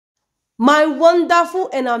My wonderful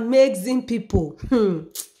and amazing people,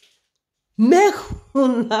 make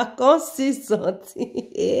una come see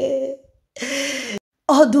something.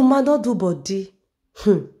 Oduma no do body.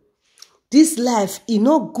 This life is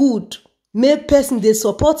no good. Make person they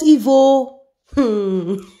support evil.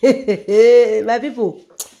 My people,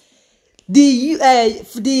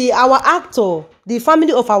 our actor, the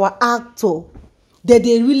family of our actor,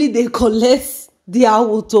 they really collect their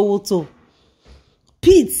woto.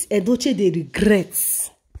 PeteEdochie they regret.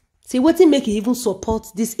 See what he make he even support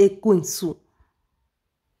this Ekwensu.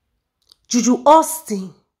 Juju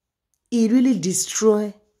Austin, he really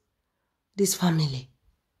destroy this family.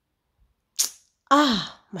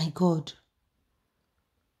 Ah, my God.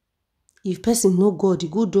 If person know God, he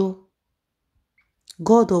good though.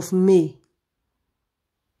 God of May.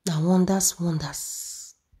 Now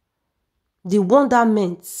wonders. The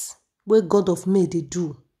wonderments where God of May they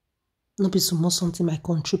do. Not be so much something my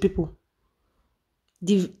country people.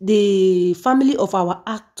 The family of our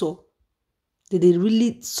actor, they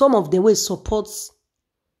really, some of them will support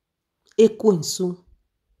Ekwensu.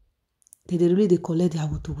 They really collect their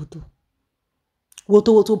woto.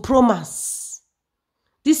 Woto promise.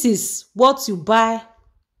 This is what you buy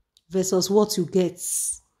versus what you get.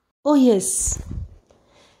 Oh yes.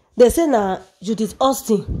 They say na Judith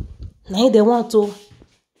Austin. Now they want to.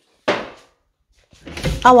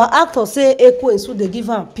 Our actor say Ekwensu they give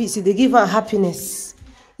her peace, they give her happiness.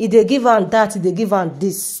 If they give her that, if they give her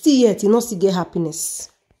this. Still yet, he not still get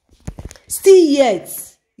happiness. Still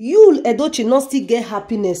yet, you Edochie not still get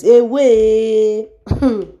happiness. Away.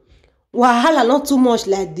 Wahala not too much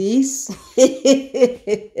like this.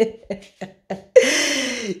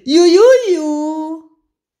 You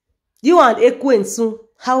and Ekwensu,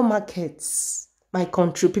 how markets, my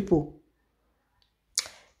country people.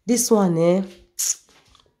 This one,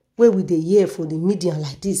 where we dey hear for the media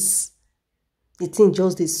like this, the thing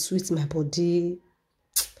just dey sweet my body.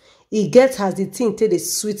 It gets as the thing take dey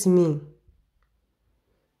sweet me.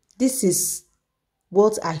 This is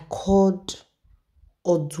what I called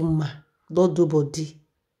Oduma, Dodo body.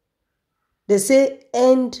 They say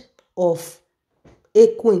end of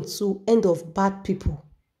Ekwensu, end of bad people,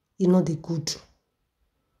 you know the good.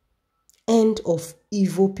 End of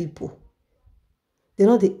evil people. They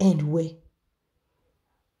know the end way.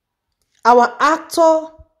 Our actor,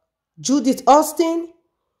 Judith Austin,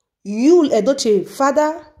 you Edochie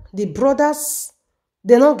father, the brothers,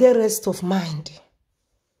 they don't get rest of mind.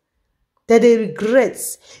 They regret.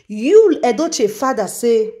 You Edochie father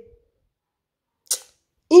say,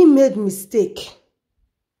 he made mistake.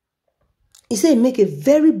 He said he make a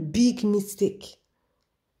very big mistake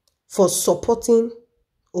for supporting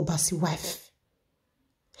Obasi wife.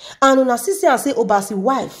 And when I see and say Obasi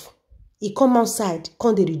wife, he come outside,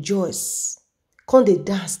 come they rejoice, come they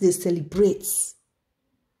dance, they celebrate.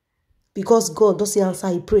 Because God doesn't answer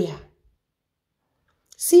his prayer.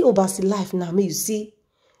 See Obasi life now, me you see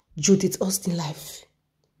Judith Austin life.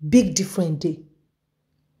 Big different day.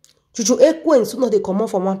 Juju Ekwensu no they come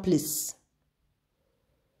out from one place.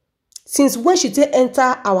 Since when she take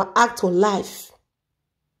enter our actor life,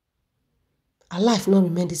 her life not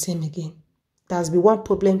remain the same again. There has been one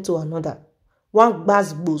problem to another. One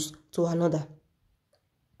bad boost to another.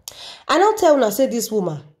 I now tell una say this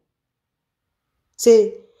woman,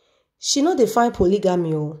 say, she not define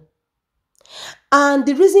polygamy. And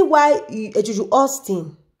the reason why Juju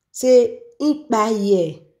Austin say, in by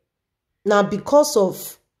year, now because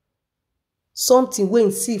of something we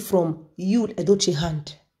see from you Edochie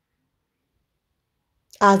hand.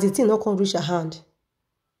 As the thing not come reach her hand,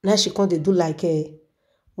 now she can't do like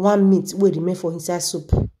one meat wey remain for inside soup.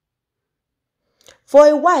 For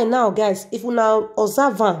a while now, guys, if you now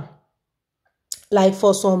observe like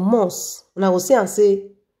for some months, and I will say and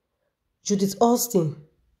say, Judith Austin,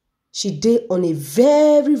 she did on a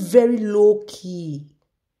very, very low key.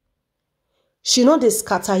 She not the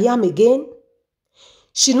scatter yam again.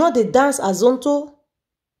 She not the dance azonto.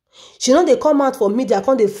 She not they come out for media,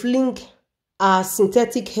 come they fling her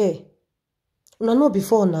synthetic hair. Una know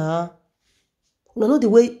before now. Una know the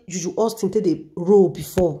way Juju Austin take the roll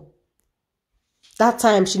before. That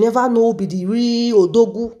time, she never know be the real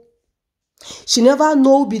Odogu. She never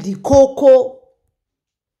know be the Coco.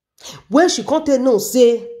 When she can't know,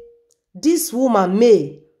 say, this woman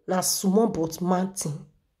may na small but mountain.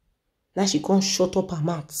 Now she can't shut up her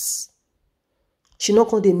mouth. She not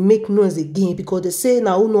going to make noise again because they say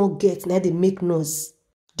now who not get, now they make noise.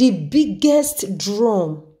 The biggest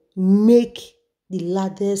drum make the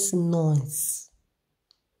loudest noise.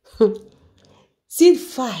 See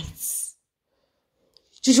fights.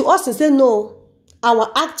 Juju Austin say no,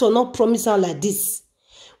 our actor not promise her like this.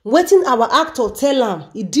 Wetin our actor tell am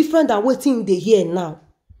is different than wetin they hear now.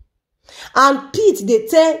 And Pete, they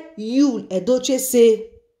tell you, Edochie, say,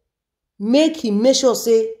 make sure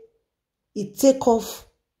say he take off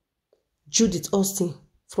Judith Austin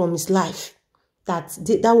from his life. That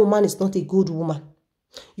woman is not a good woman.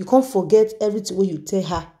 You can't forget everything when you tell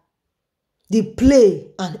her. The play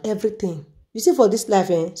and everything. You see, for this life,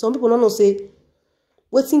 some people don't know say,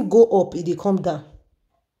 wetin go up, it they come down.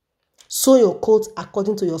 Sew your coat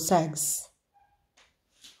according to your size.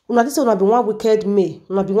 Una this una be one wicked me.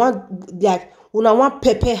 Una be one like una want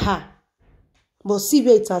pepper her. But see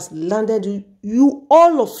where it has landed you,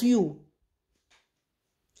 all of you.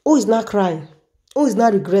 Who is not crying? Who is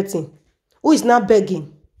not regretting? Who is not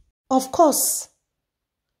begging? Of course,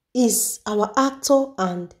 is our actor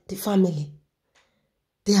and the family.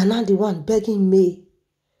 They are not the one begging me.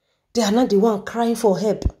 They are not the one crying for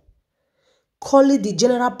help. Calling the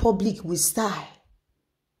general public with style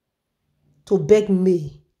to beg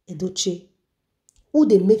me, Edochie. Who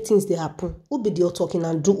they make things they happen? Who be the talking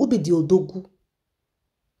and do? Who be the odogu?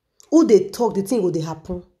 Who they talk the thing will they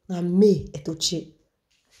happen? And me, Edochie.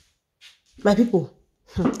 My people,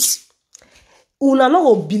 una no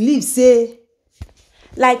go believe say,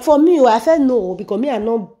 like for me, I felt no because me I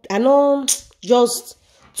know just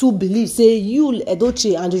to believe say you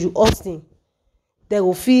Edochie and Juju Austin. They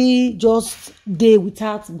will feel just day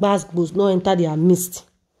without gbas no enter their midst.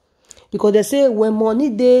 Because they say when money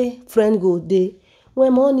day, friend go day.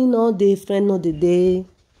 When money no day, friend no the day.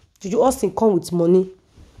 Juju Austin come with money.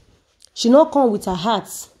 She not come with her heart.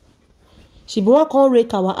 She be one come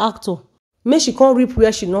rake our actor. Make she come reap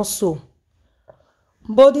where she not sow.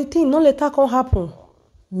 But the thing no let her come happen.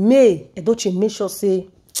 May Edochie make sure say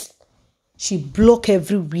she block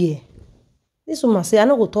everywhere. This woman say I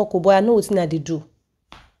no go talk, boy. I know what they do.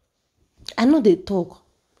 I know they talk.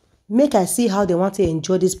 Make I see how they want to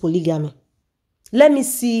enjoy this polygamy. Let me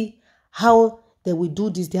see how they will do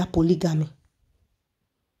this, their polygamy.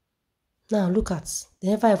 Now look at, they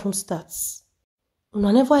never even start.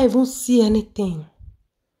 Una never even see anything.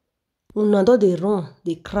 Una do they run,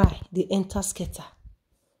 they cry, they enter scatter.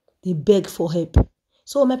 They beg for help.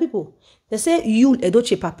 So my people, they say you,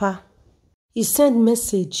 Edochie Papa, he sent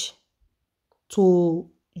message to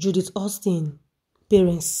Judith Austin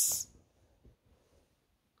parents.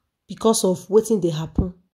 Because of wetin dey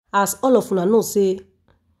happen. As all of una know say,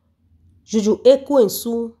 Juju Ekwu and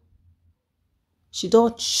Sue, she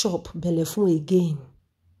don't chop bellefun again.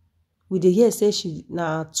 We dey hear say she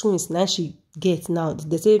na twins, now she get now.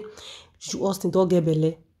 They say Juju Austin don't get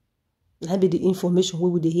belle. That be the information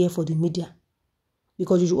we dey hear for the media.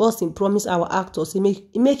 Because Juju Austin promised our actors, he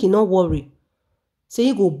make it not worry. Say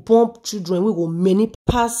he go bump children, we go many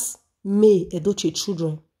pass May Edochie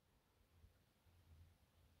children.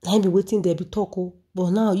 I be waiting there be talk, but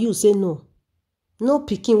now you say no. No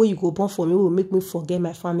picking where you go born for me will make me forget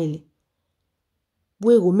my family.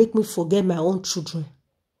 Where will make me forget my own children.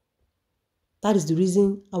 That is the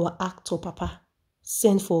reason our actor Papa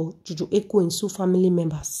sent for Juju Ekwu and Sue family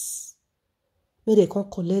members. May they come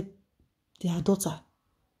collect their daughter.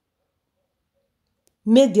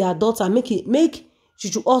 Make their daughter, make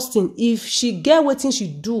Juju Austin, if she get what she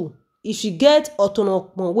do, if she get autonomous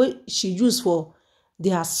what she use for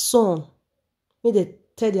their son, may they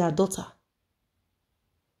tell their daughter,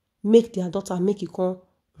 make their daughter make it come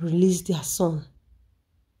release their son.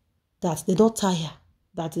 That they don't tire,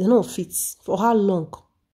 that they don't fit. For how long?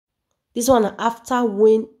 This one after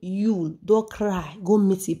when you don't cry, go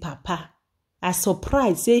meet your papa. I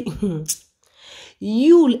surprised, say,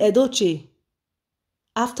 you Edochie,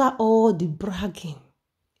 after all the bragging,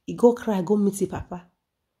 he go cry, go meet your papa.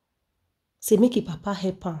 Say, make your papa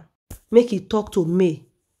help him. Make he talk to me.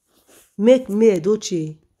 Make me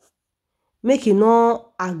Edochie. Make he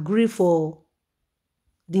not agree for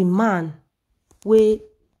the man where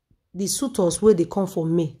the suitors where they come for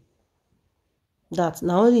me. That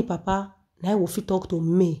now only papa now will fit talk to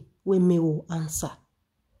me where me will answer.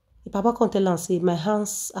 The papa can tell and say my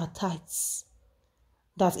hands are tight.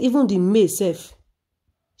 That even the May self,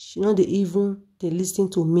 she not even they listen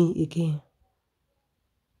to me again.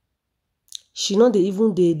 She not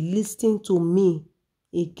even they listen to me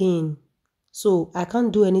again. So I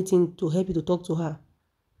can't do anything to help you to talk to her.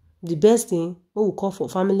 The best thing, we will call for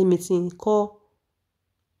family meeting, call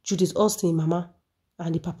Judith Austin, mama,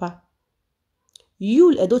 and the papa.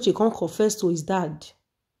 You Edochie can't confess to his dad.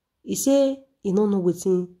 He say he don't know what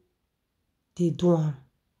thing they do him.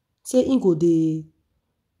 Say he go the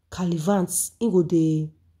calivants, he go the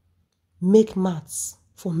make maths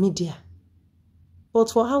for media.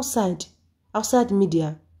 But for outside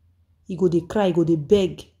media, he go they cry, he go they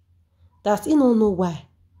beg. That he don't know why.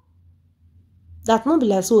 that not be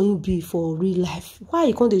like so he be for real life. Why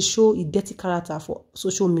you can't show a dirty character for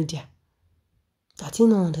social media? That you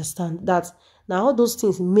don't understand. That now all those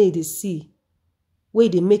things may they see, where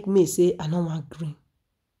they make me say I don't want green.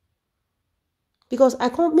 Because I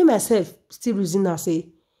can't me myself still reason and say,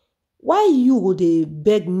 why you go they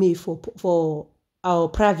beg me for our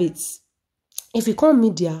privates? If you come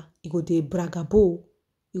media, you go they bragabo,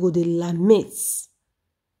 you go they lament,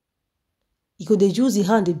 you go they use the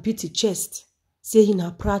hand they beat the chest, saying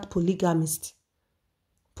a proud polygamist.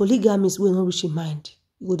 Polygamist will not reach in mind.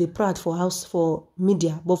 You go they proud for house for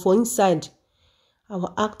media, but for inside,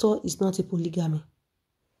 our actor is not a polygamy.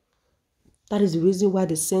 That is the reason why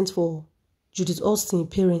they sent for Judith Austin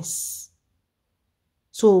parents.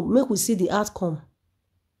 So make we see the outcome.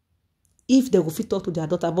 If they go fit talk to their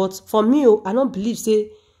daughter. But for me, I don't believe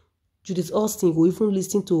say Judith Austin go even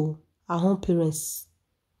listen to her own parents.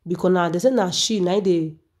 Because now they say now she now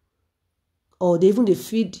they or they even they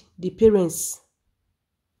feed the parents.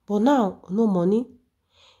 But now no money.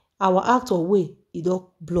 Our actor way it don't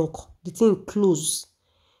block. The thing close.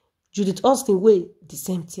 Judith Austin way the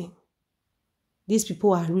same thing. These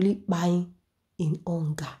people are really buying in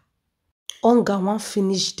hunger. Hunger won't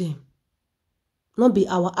finish them. Not be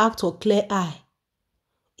our actor clear eye.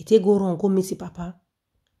 It go wrong, go meet the papa.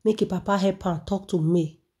 Make a papa help and talk to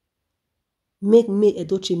me. Make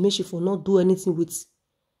PeteEdochie make she for not do anything with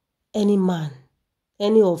any man,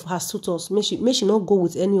 any of her suitors. Make she not go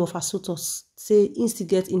with any of her suitors. Say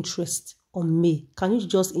instigate interest on me. Can you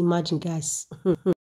just imagine, guys?